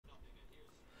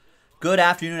Good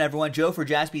afternoon, everyone. Joe for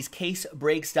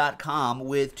jaspyscasebreaks.com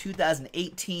with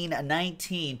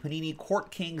 2018-19 Panini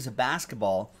Court Kings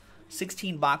basketball.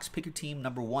 16-box pick your team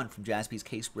number 1 from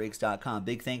jaspyscasebreaks.com.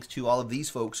 Big thanks to all of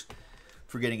these folks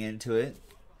for getting into it.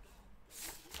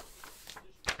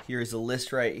 Here's the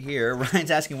list right here.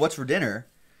 Ryan's asking, what's for dinner?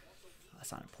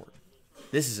 That's not important.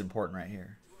 This is important right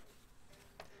here.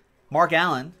 Mark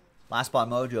Allen, Last Spot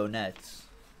Mojo Nets.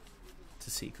 It's a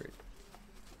secret.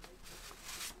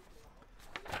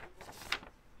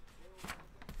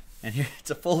 And here, it's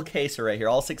a full case right here.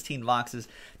 All 16 boxes,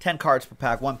 10 cards per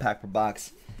pack, 1 pack per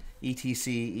box.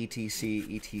 ETC,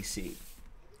 ETC, ETC.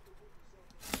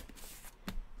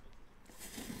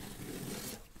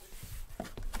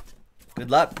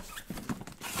 Good luck.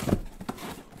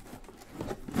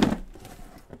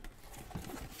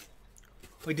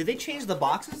 Wait, did they change the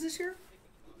boxes this year?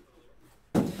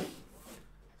 Look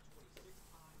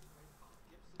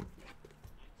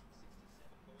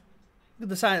at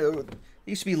the side.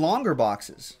 They used to be longer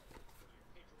boxes.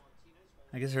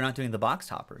 I guess they're not doing the box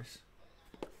toppers.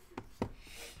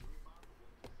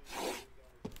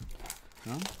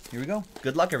 Well, here we go.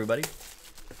 Good luck, everybody.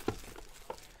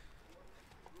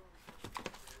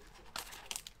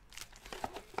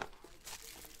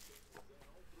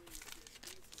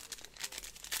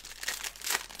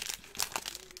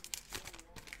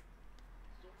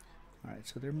 All right,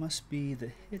 so there must be the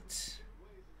hit. Is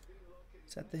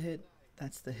that the hit?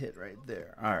 That's the hit right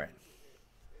there. All right.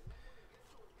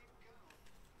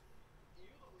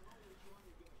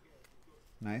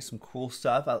 Nice, some cool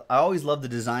stuff. I always love the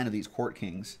design of these Court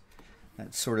Kings.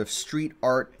 That sort of street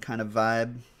art kind of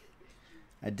vibe.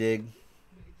 I dig.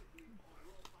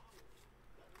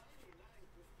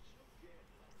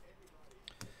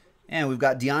 And we've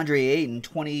got DeAndre Ayton,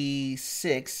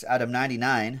 26 out of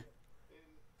 99.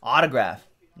 Autograph.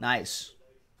 Nice.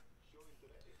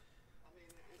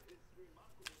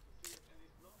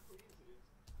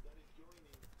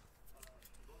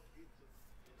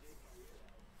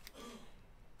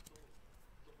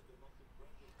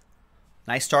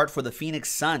 Nice start for the Phoenix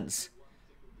Suns.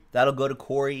 That'll go to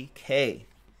Corey K.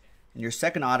 And your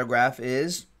second autograph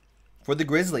is for the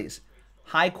Grizzlies.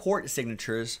 High court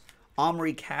signatures,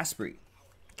 Omri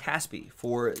Caspi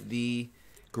for the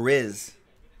Grizz.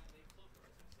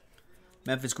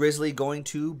 Memphis Grizzly going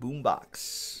to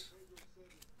Boombox.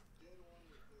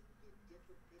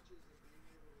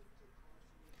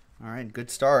 All right,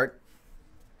 good start.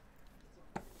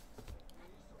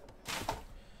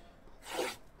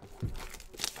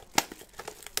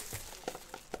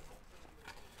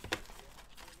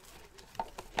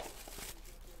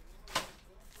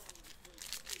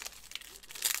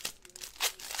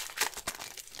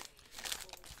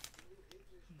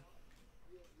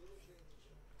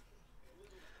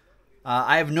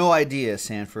 I have no idea,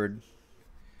 Sanford.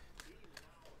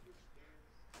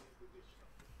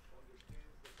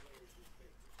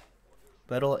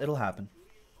 But it'll happen.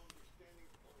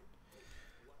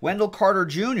 Wendell Carter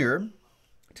Jr.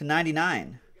 to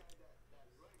 99.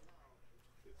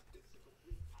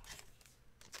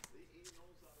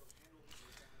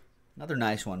 Another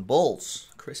nice one. Bulls.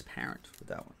 Chris Parent with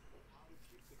that one.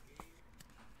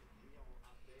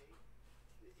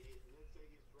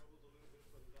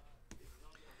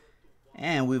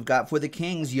 And we've got for the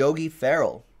Kings, Yogi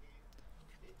Ferrell.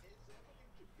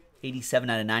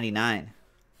 87 out of 99.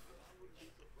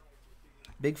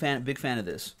 Big fan of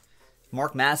this.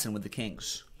 Mark Madsen with the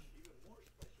Kings.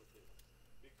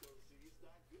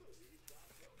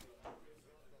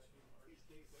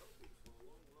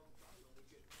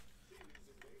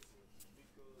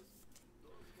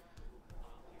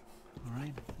 All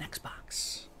right, next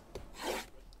box.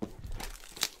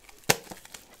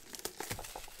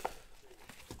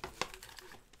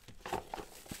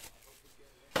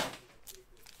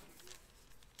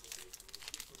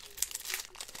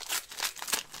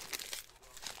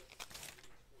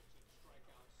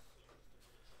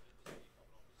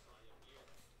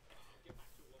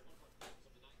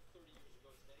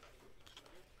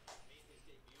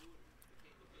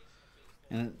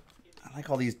 And I like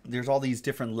all these, there's all these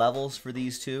different levels for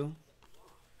these two.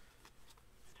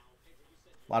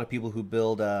 A lot of people who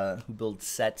build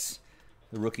sets,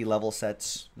 the rookie level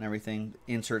sets and everything.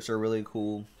 Inserts are really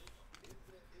cool.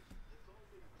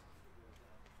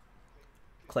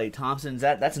 Klay Thompson's,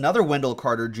 that's another Wendell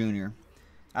Carter Jr.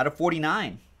 out of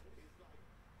 49.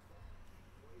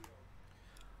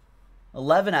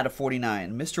 11 out of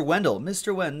 49. Mr.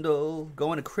 Wendell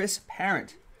going to Chris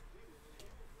Parent.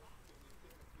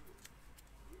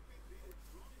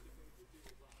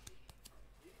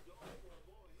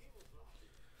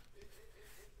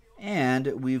 And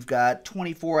And we've got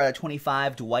 24 out of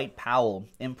 25, Dwight Powell.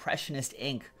 Impressionist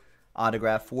ink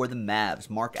autograph for the Mavs.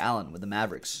 Mark Allen with the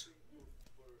Mavericks.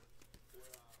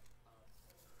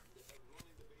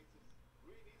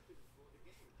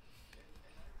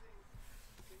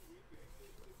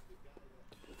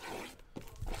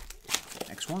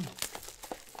 Next one.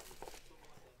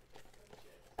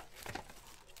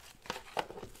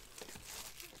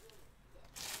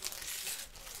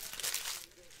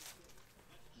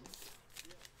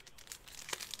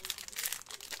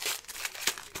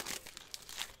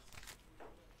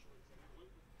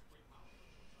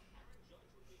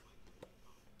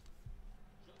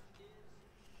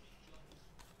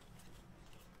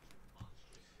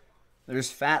 There's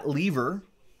Fat Lever.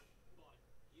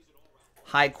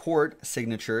 High court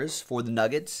signatures for the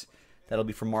Nuggets. That'll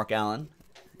be from Mark Allen.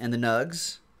 And the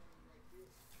Nugs.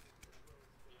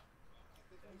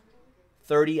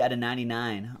 30 out of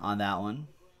 99 on that one.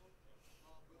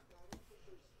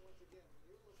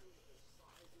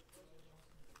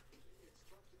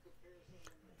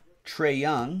 Trae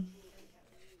Young.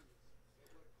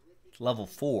 Level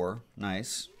 4.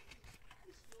 Nice.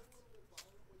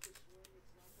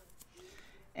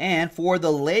 And for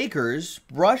the Lakers,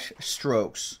 brush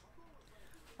strokes.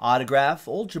 Autograph,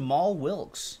 old Jamal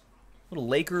Wilkes. Little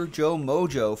Laker Joe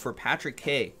Mojo for Patrick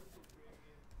K.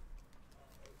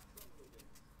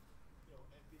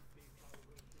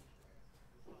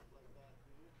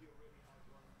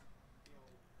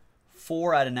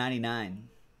 Four out of 99.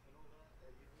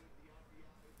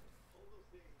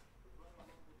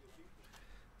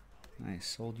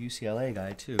 Nice, old UCLA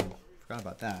guy too. Forgot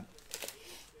about that.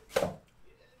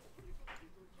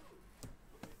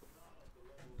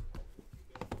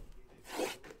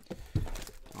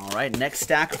 All right, next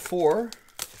stack of 4.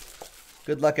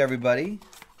 Good luck, everybody.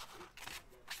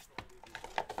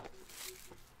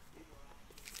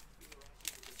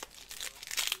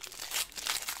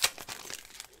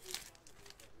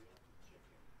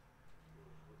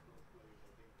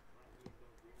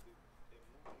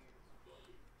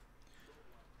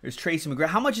 There's Tracy McGrady.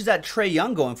 How much is that Trae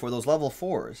Young going for, those level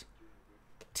 4s?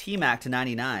 T-Mac to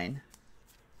 99.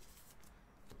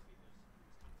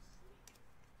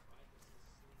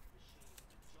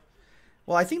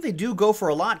 Well, I think they do go for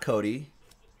a lot, Cody.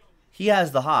 He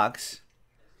has the Hawks,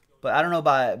 but I don't know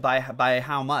by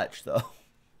how much, though.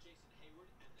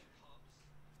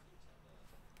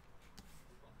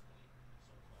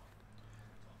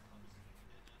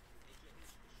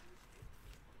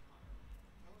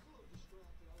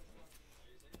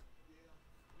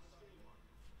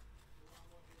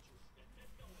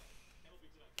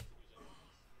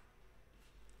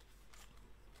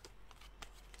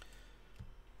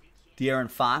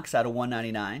 De'Aaron Fox out of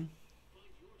 199.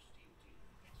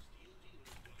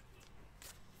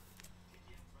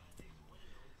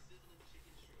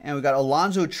 And we got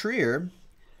Alonzo Trier,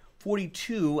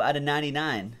 42 out of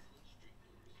 99.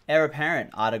 Heir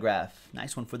apparent autograph.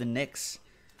 Nice one for the Knicks.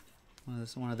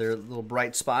 One of their little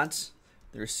bright spots.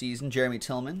 Their season, Jeremy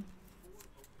Tillman.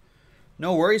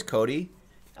 No worries, Cody.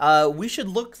 We should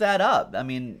look that up. I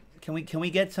mean, can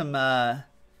we get some? Can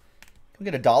we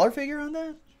get a dollar figure on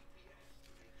that?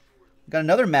 Got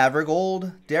another Maverick,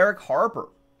 old Derek Harper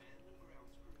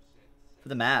for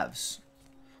the Mavs.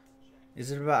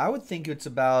 Is it about? I would think it's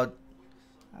about.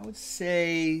 I would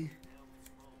say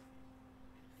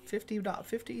 50,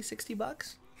 60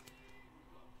 bucks.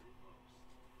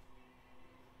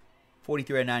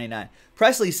 43.99.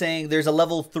 Presley saying there's a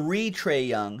level 3 Trae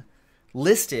Young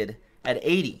listed at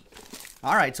 80.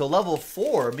 All right, so level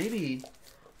 4, maybe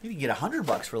you get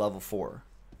 $100 for level 4.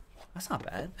 That's not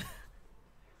bad.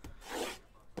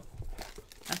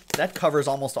 That covers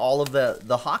almost all of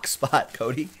the Hawk spot,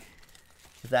 Cody,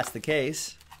 if that's the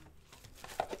case.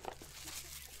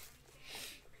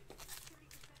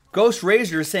 Ghost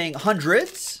Razor is saying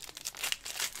hundreds.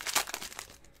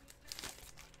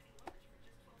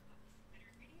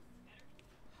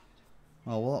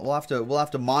 Well, we'll have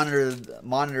to monitor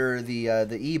the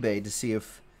eBay to see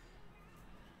if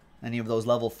any of those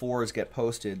level 4s get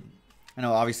posted. I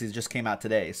know obviously it just came out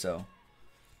today, so.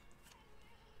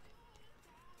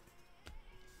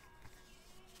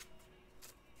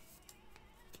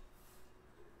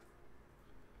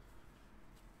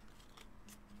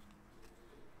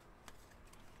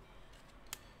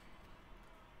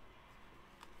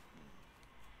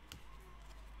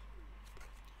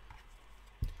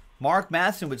 Mark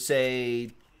Matheson would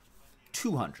say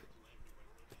 200.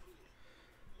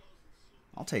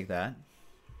 I'll take that.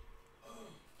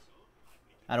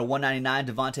 Out of 199,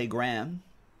 Devontae Graham.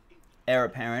 Heir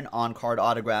apparent, on-card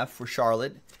autograph for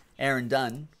Charlotte. Aaron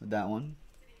Dunn with that one.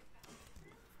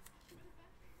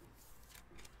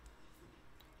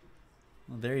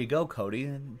 Well, there you go, Cody.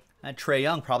 That Trae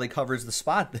Young probably covers the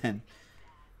spot then.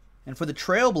 And for the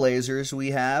Trailblazers,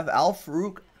 we have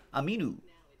Al-Farouq Aminu.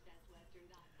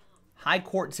 High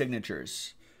court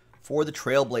signatures for the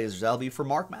Trailblazers. That'll be for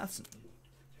Mark Matheson.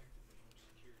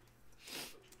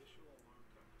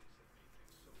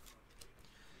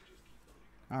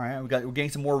 All right, we're getting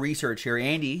some more research here.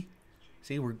 Andy,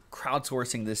 see, we're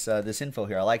crowdsourcing this info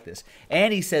here. I like this.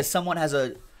 Andy says someone has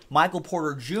a Michael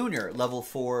Porter Jr. level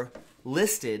 4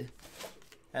 listed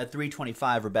at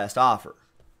 $325 for best offer.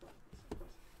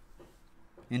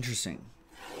 Interesting.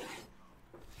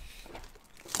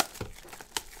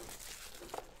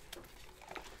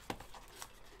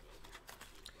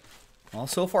 Well,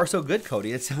 so far so good,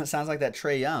 Cody. It sounds like that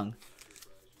Trae Young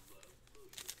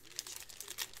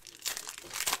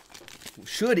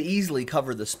should easily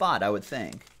cover the spot, I would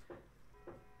think.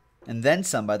 And then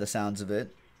some by the sounds of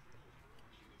it.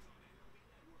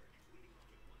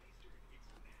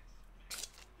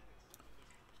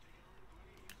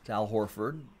 It's Al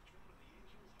Horford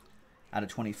out of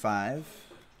 25.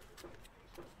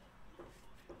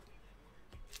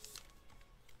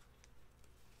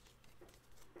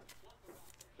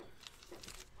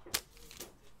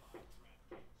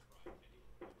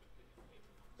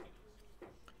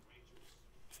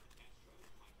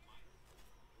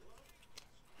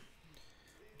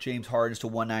 James Harden's to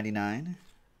 199.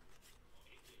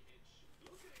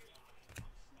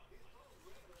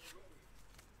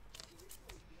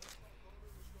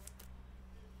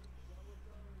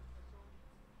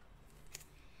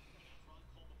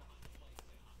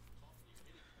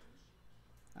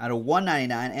 Out of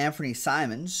 199, Anthony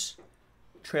Simons,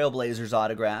 Trailblazers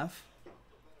autograph.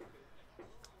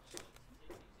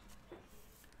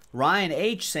 Ryan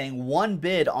H. saying one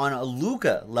bid on a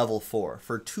Luka level 4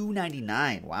 for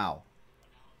 $299. Wow.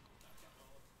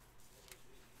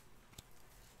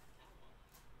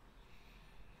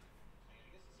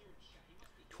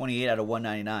 $28 out of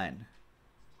 199.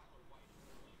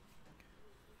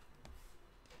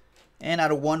 And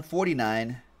out of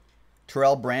 149,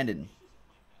 Terrell Brandon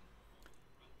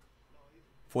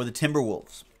for the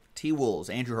Timberwolves. T-Wolves,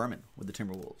 Andrew Herman with the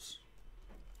Timberwolves.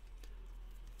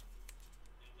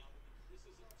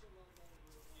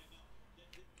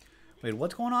 Wait,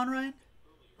 what's going on, Ryan?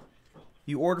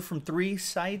 You ordered from 3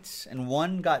 sites and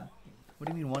one got... What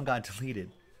do you mean one got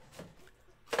deleted?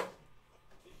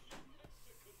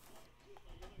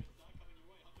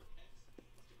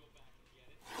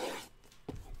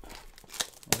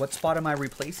 What spot am I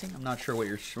replacing? I'm not sure what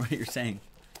you're saying.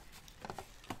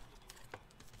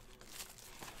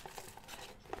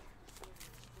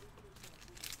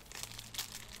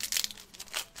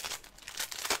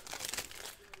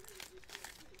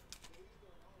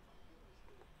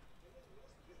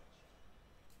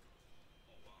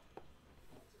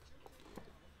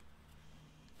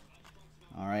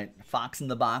 All right, Fox in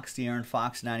the box, De'Aaron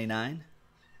Fox, 99.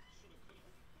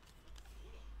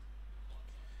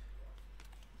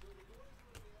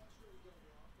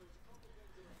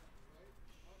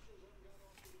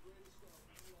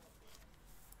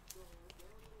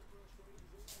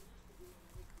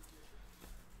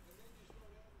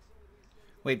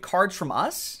 Wait, cards from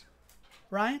us,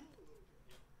 Ryan?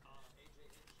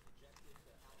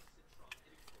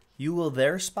 You will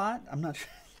their spot? I'm not sure.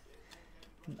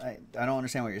 I don't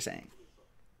understand what you're saying.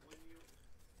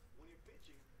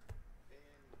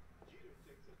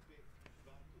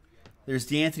 There's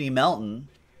DeAnthony Melton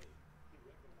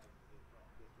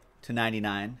to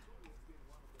 99.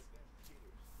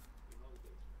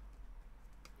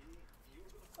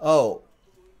 Oh.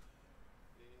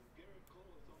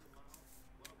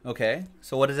 Okay.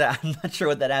 So what is that? I'm not sure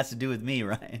what that has to do with me,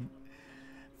 Ryan.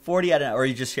 40 out of, or are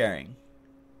you just sharing?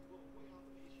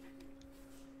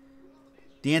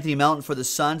 DeAnthony Melton for the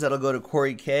Suns. That'll go to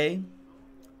Corey K.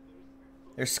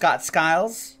 There's Scott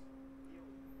Skiles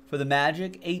for the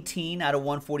Magic. 18 out of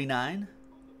 149.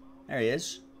 There he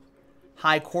is.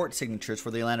 High court signatures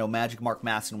for the Orlando Magic. Mark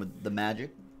Matheson with the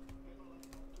Magic.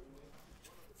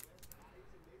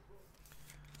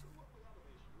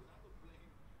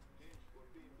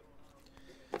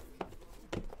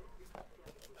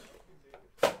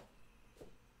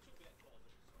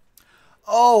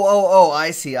 Oh,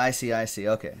 I see. Okay.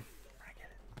 I get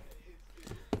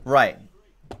it. Right.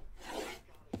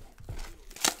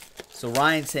 So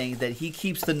Ryan's saying that he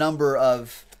keeps the number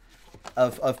of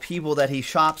people that he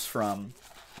shops from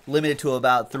limited to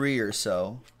about 3 or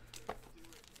so.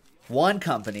 One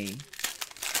company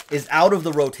is out of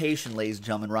the rotation, ladies and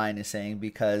gentlemen, Ryan is saying,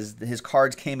 because his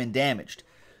cards came in damaged.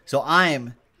 So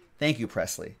thank you,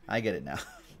 Presley. I get it now.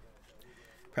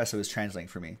 Presley was translating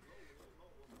for me.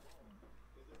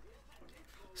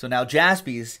 So now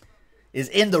Jaspy's is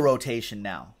in the rotation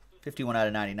now. 51 out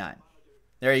of 99.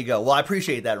 There you go. Well, I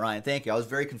appreciate that, Ryan. Thank you. I was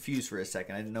very confused for a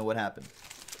second. I didn't know what happened.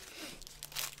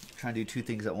 I'm trying to do two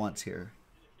things at once here.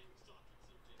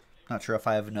 Not sure if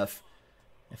I have enough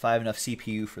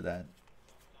CPU for that.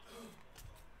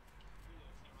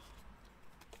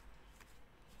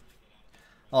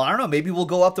 Well, I don't know. Maybe we'll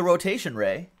go up the rotation,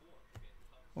 Ray.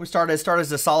 We start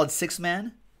as a solid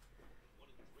 6-man,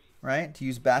 right? To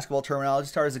use basketball terminology,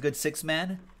 start as a good 6-man,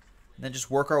 and then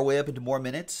just work our way up into more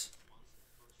minutes.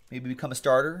 Maybe become a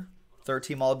starter,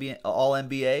 third-team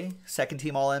All-NBA,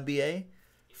 second-team All-NBA,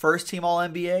 first-team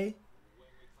All-NBA.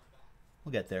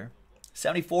 We'll get there.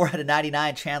 74 out of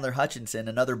 99, Chandler Hutchinson,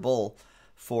 another Bull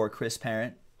for Chris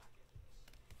Parent.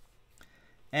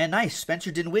 And nice,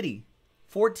 Spencer Dinwiddie,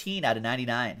 14 out of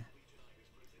 99.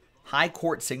 High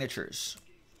court signatures.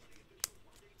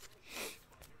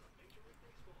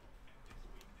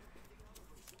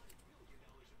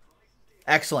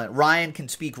 Excellent. Ryan can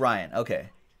speak Ryan. Okay.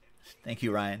 Thank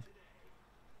you, Ryan.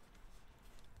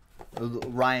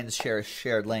 Ryan's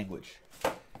shared language.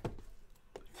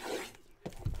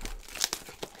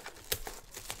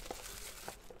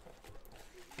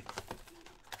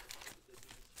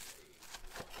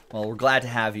 Well, we're glad to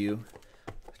have you.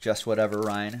 Just whatever,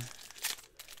 Ryan.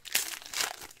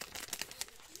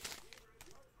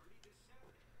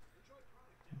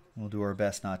 We'll do our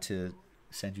best not to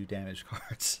send you damaged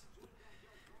cards.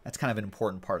 That's kind of an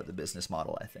important part of the business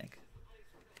model, I think.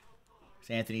 It's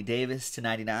Anthony Davis to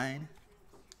 99.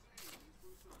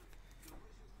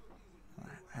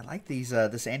 I like these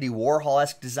this Andy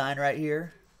Warhol-esque design right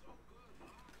here.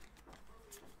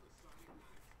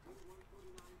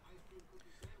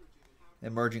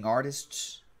 Emerging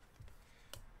artists.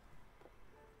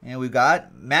 And we've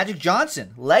got Magic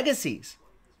Johnson, Legacies.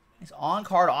 Nice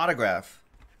on-card autograph.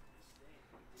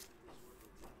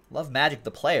 Love Magic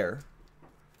the player.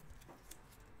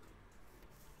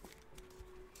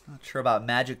 Not sure about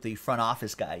Magic the front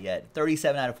office guy yet.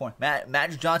 37 out of 4.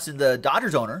 Magic Johnson, the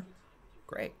Dodgers owner.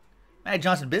 Great. Magic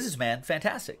Johnson, businessman.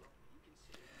 Fantastic.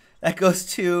 That goes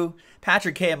to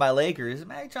Patrick K. and my Lakers.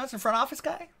 Magic Johnson, front office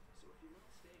guy?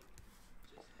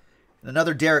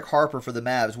 Another Derek Harper for the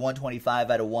Mavs,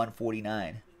 125 out of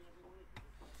 149.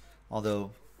 Although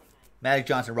Magic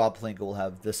Johnson and Rob Pelinka will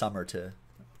have the summer to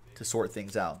sort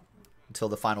things out until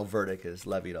the final verdict is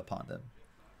levied upon them.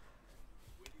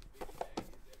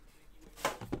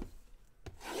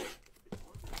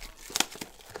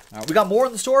 All right, we got more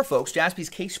in the store, folks.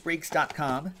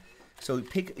 JaspysCaseBreaks.com. So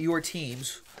pick your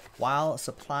teams while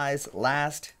supplies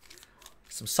last.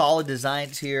 Some solid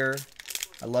designs here.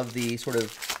 I love the sort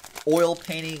of oil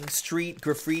painting, street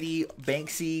graffiti,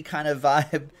 Banksy kind of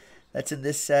vibe that's in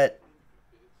this set.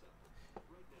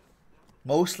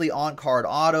 Mostly on-card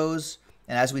autos.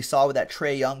 And as we saw with that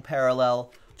Trae Young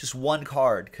parallel, just one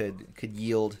card could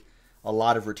yield a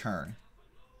lot of return.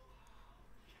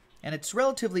 And it's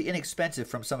relatively inexpensive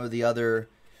from some of the other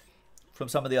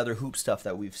hoop stuff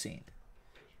that we've seen,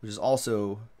 which is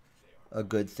also a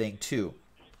good thing too.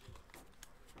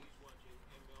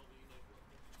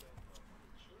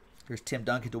 Here's Tim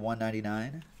Duncan to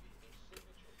 199.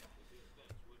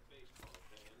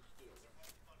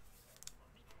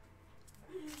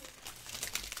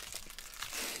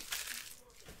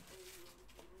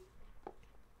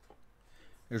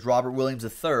 There's Robert Williams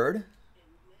III.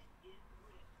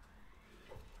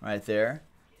 Right there.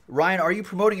 Ryan, are you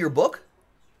promoting your book?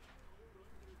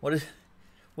 What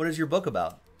is your book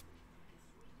about?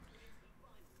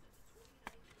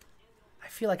 I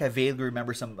feel like I vaguely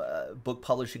remember some book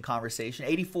publishing conversation.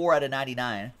 84 out of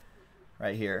 99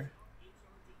 right here.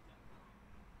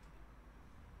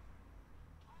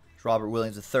 It's Robert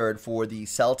Williams III for the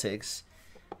Celtics.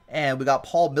 And we got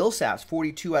Paul Millsaps,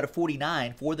 42 out of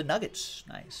 49 for the Nuggets.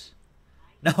 Nice.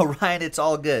 No, Ryan, it's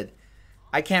all good.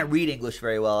 I can't read English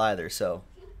very well either, so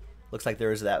looks like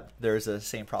there is the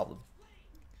same problem.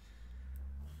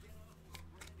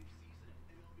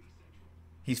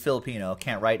 He's Filipino,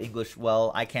 can't write English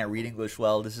well. I can't read English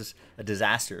well. This is a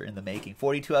disaster in the making.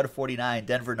 42 out of 49,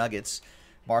 Denver Nuggets,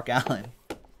 Mark Allen.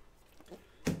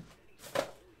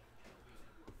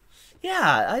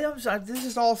 Yeah, this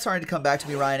is all starting to come back to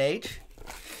me, Ryan H.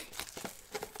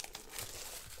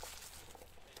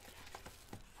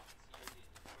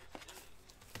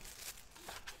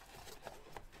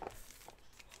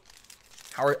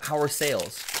 How are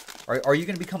sales? Are you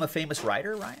going to become a famous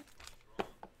writer, Ryan?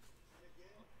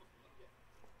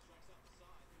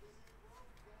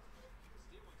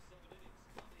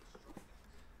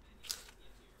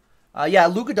 Yeah,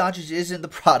 Luka Doncic is in the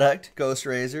product, Ghost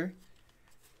Razor.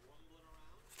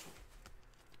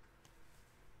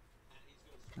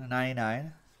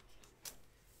 99.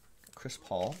 Chris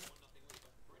Paul.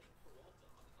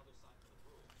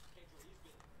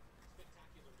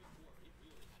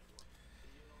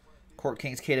 Court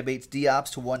Kings, Kata Bates,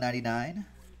 Diops to 199.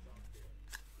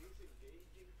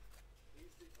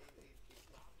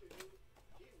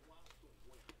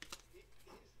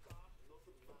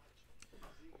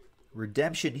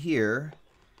 Redemption here.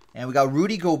 And we got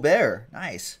Rudy Gobert.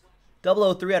 Nice.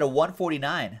 003 out of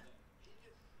 149.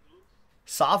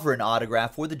 Sovereign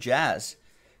autograph for the Jazz.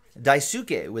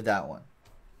 Daisuke with that one.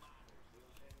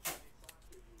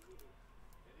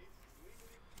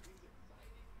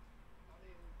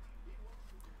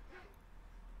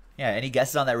 Yeah, any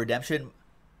guesses on that redemption?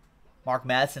 Mark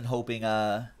Madsen hoping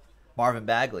Marvin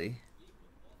Bagley.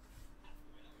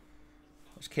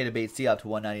 There's Kata Bates D up to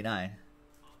 199.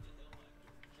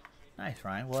 Nice,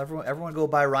 Ryan. Well, everyone go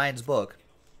buy Ryan's book,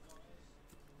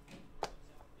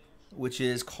 which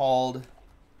is called,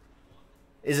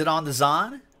 is it on the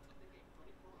Zon?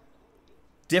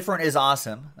 Different is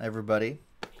awesome, everybody.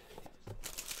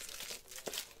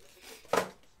 I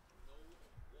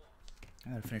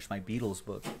gotta finish my Beatles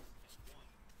book.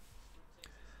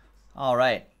 All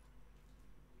right.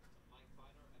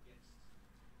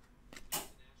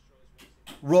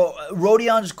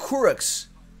 Rodions Kurucs,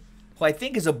 who I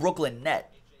think is a Brooklyn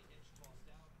Net.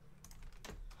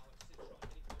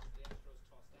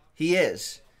 He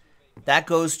is. That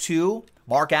goes to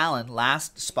Mark Allen,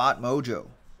 last spot mojo.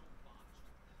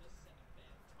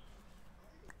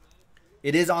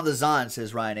 It is on the Zon,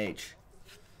 says Ryan H.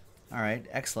 All right,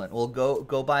 excellent. Well,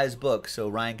 go buy his book so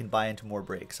Ryan can buy into more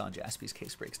breaks on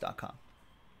jaspyscasebreaks.com.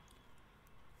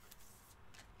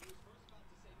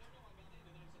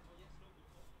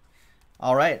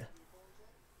 All right.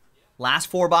 Last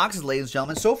 4 boxes, ladies and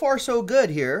gentlemen. So far, so good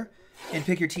here in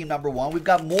Pick Your Team number 1. We've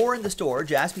got more in the store,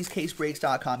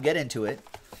 jaspyscasebreaks.com. Get into it.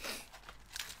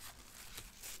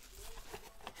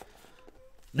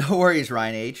 No worries,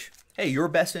 Ryan H. Hey, your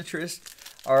best interests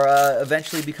are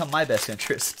eventually become my best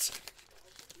interests.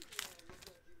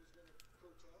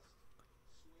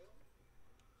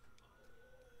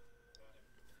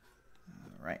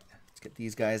 All right, let's get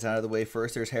these guys out of the way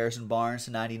first. There's Harrison Barnes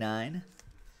to 99.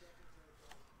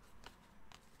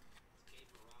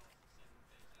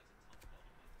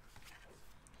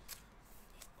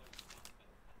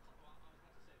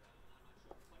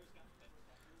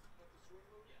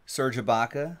 Serge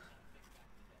Ibaka,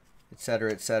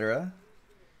 etc., etc.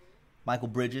 Michael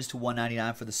Bridges to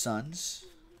 199 for the Suns.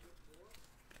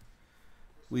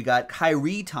 We got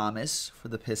Kyrie Thomas for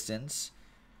the Pistons.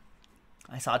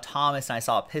 I saw Thomas and I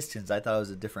saw Pistons. I thought it was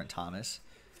a different Thomas.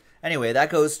 Anyway, that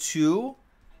goes to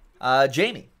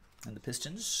Jamie and the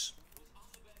Pistons.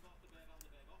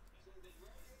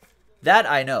 That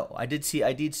I know. I did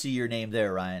see your name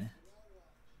there, Ryan.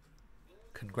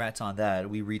 Congrats on that.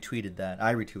 We retweeted that.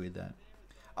 I retweeted that.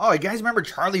 Oh, you guys remember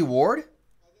Charlie Ward?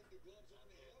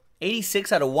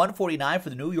 86 out of 149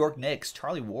 for the New York Knicks.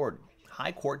 Charlie Ward.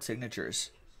 High court signatures.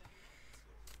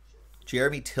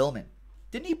 Jeremy Tillman.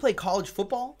 Didn't he play college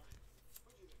football?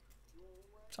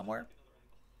 Somewhere?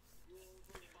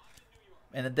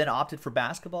 And then opted for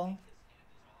basketball?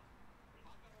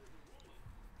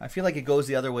 I feel like it goes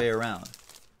the other way around.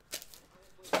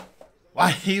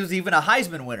 Why, he was even a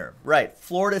Heisman winner. Right.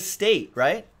 Florida State,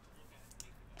 right?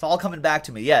 It's all coming back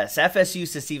to me. Yes, FSU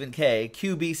says Stephen K.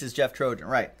 QB says Jeff Trojan.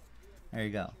 Right. There you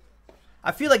go.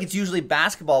 I feel like it's usually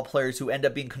basketball players who end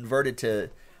up being converted to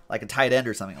like a tight end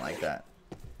or something like that.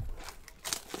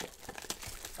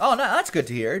 Oh, no, that's good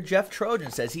to hear. Jeff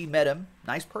Trojan says he met him.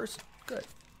 Nice person. Good.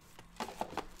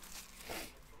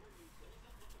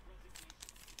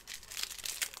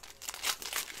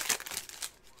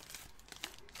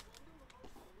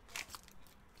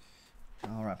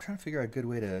 All right, I'm trying to figure out a good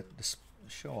way to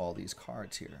show all these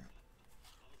cards here.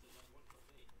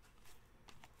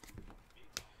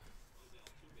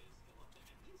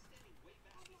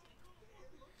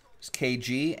 There's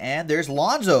KG, and there's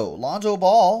Lonzo. Lonzo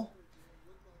Ball.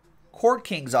 Court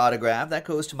Kings autograph. That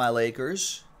goes to my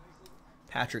Lakers.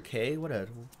 Patrick K. What a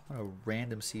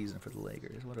random season for the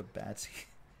Lakers. What a bad season.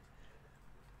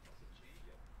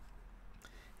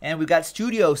 And we've got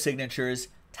studio signatures.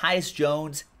 Tyus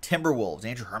Jones, Timberwolves.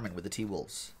 Andrew Herman with the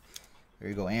T-Wolves. There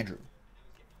you go, Andrew.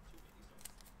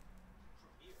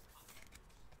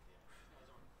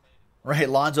 Right,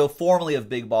 Lonzo, formerly of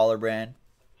Big Baller Brand.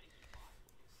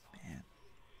 Man.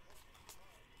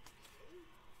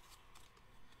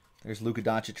 There's Luka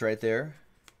Doncic right there.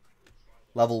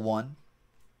 Level 1.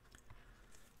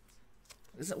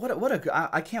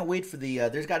 I can't wait for the,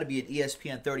 there's got to be an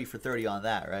ESPN 30 for 30 on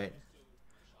that, right?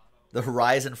 The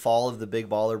rise and fall of the Big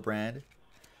Baller Brand.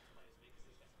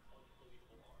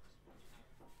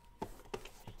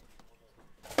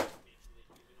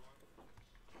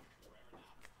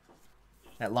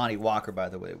 That Lonnie Walker, by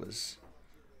the way, was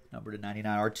numbered to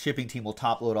 99. Our shipping team will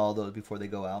top load all those before they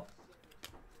go out.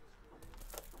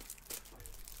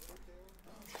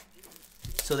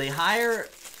 So they hire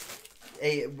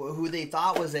who they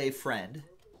thought was a friend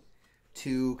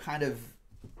to kind of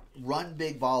run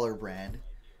Big Baller Brand,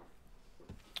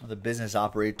 the business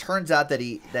operator. Turns out that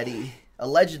he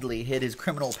allegedly hid his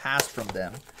criminal past from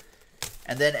them,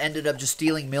 and then ended up just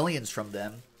stealing millions from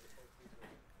them.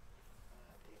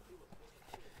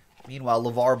 Meanwhile,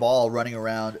 LeVar Ball running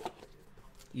around,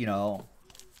 you know,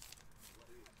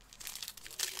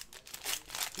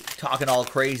 talking all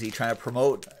crazy, trying to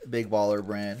promote Big Baller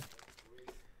Brand,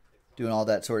 doing all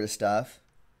that sort of stuff.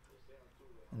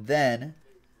 And then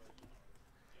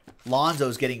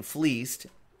Lonzo's getting fleeced.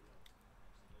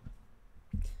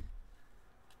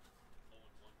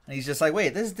 And he's just like,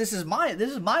 wait, this is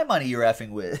my money you're effing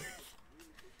with.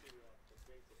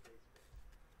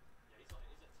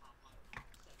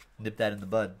 Nip that in the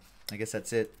bud. I guess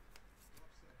that's it.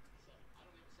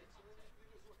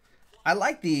 I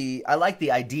like the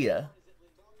idea.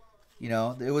 You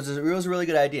know, it was a really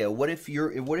good idea. What if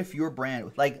your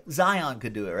brand, like Zion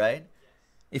could do it, right?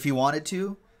 If he wanted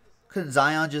to, couldn't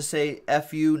Zion just say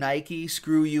F you Nike,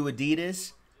 screw you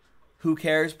Adidas, who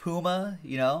cares Puma,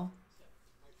 you know?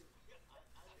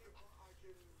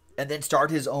 And then start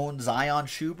his own Zion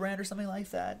shoe brand or something like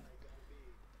that.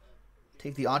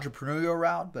 Take the entrepreneurial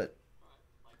route, but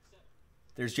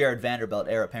there's Jared Vanderbilt,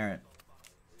 heir apparent.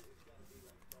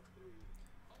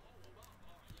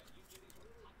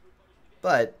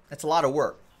 But it's a lot of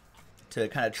work to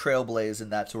kind of trailblaze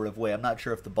in that sort of way. I'm not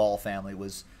sure if the Ball family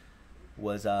was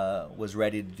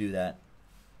ready to do that.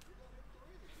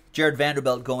 Jared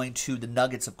Vanderbilt going to the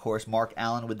Nuggets, of course. Mark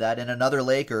Allen with that. And another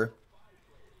Laker,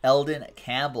 Eldon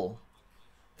Campbell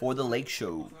for the Lake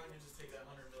Show.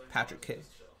 Patrick K.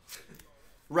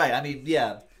 Right, I mean,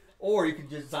 yeah. Or you could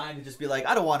just be like,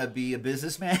 I don't want to be a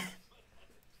businessman.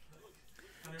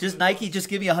 Just Nike, just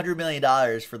give me $100 million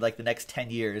for like the next 10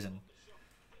 years and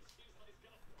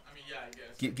I mean, yeah, I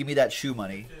guess. Give me that shoe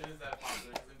money. If it is that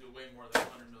popular, it's going to do way more than $100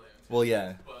 million. Well,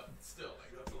 yeah. But still,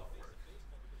 like, that's a lot of work.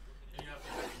 And you have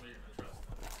to have somebody you're going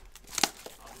to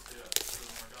trust. Obviously, it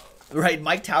doesn't work out. Right,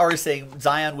 Mike Tower is saying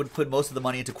Zion would put most of the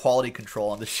money into quality control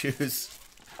on the shoes.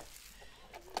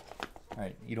 All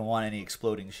right, you don't want any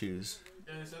exploding shoes.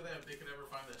 Yeah, they said that if they could ever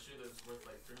find that shoe that's worth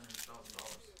like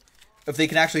 $300,000. If they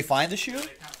can actually find the shoe? They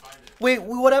can't find it. Wait,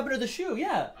 what happened to the shoe? Yeah.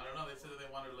 I don't know. They said that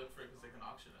they wanted to look for it because they can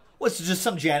auction it. What's just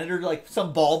some janitor, like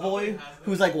some ball boy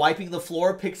who's like wiping the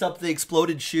floor, picks up the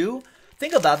exploded shoe?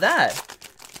 Think about that.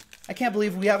 I can't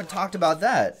believe we haven't talked about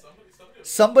that.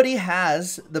 Somebody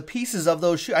has the pieces of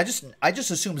those shoes. I just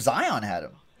assumed Zion had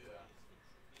them. Yeah.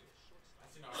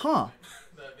 Huh.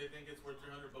 That they think it's worth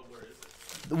 $300, but where is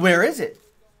it? Where is it?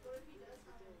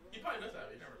 He probably does have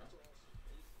it. You never know.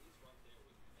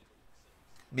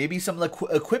 Maybe some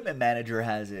equipment manager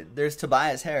has it. There's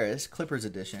Tobias Harris, Clippers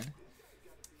edition.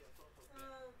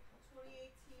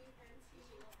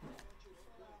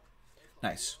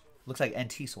 Nice. Looks like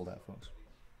NT sold out, folks.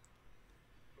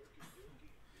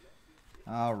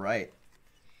 All right.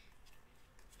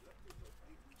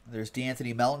 There's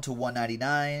D'Anthony Melton to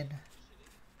 199.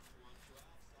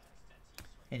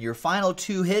 And your final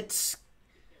two hits,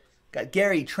 got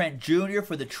Gary Trent Jr.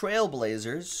 for the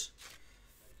Trailblazers.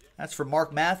 That's for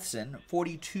Mark Matheson,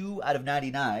 42 out of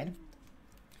 99.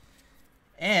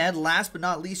 And last but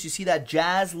not least, you see that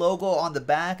Jazz logo on the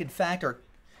back. In fact, our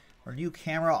new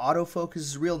camera autofocus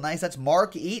is real nice. That's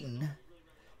Mark Eaton,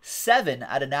 7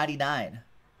 out of 99.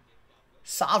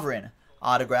 Sovereign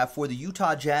autograph for the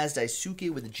Utah Jazz,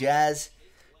 Daisuke with the Jazz.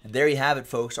 And there you have it,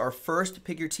 folks. Our first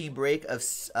Pick Your Team break of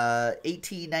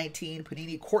 18-19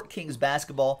 Panini Court Kings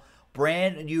basketball.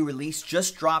 Brand new release,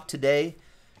 just dropped today.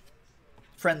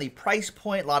 Friendly price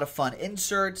point, a lot of fun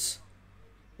inserts,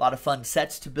 a lot of fun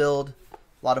sets to build,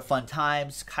 a lot of fun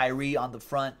times. Kyrie on the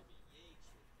front,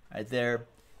 right there.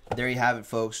 There you have it,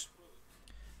 folks.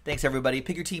 Thanks, everybody.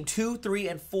 Pick Your Team 2, 3,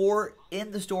 and 4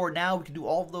 in the store now. We can do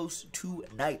all of those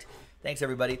tonight. Thanks,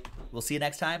 everybody. We'll see you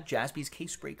next time.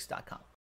 JaspysCaseBreaks.com.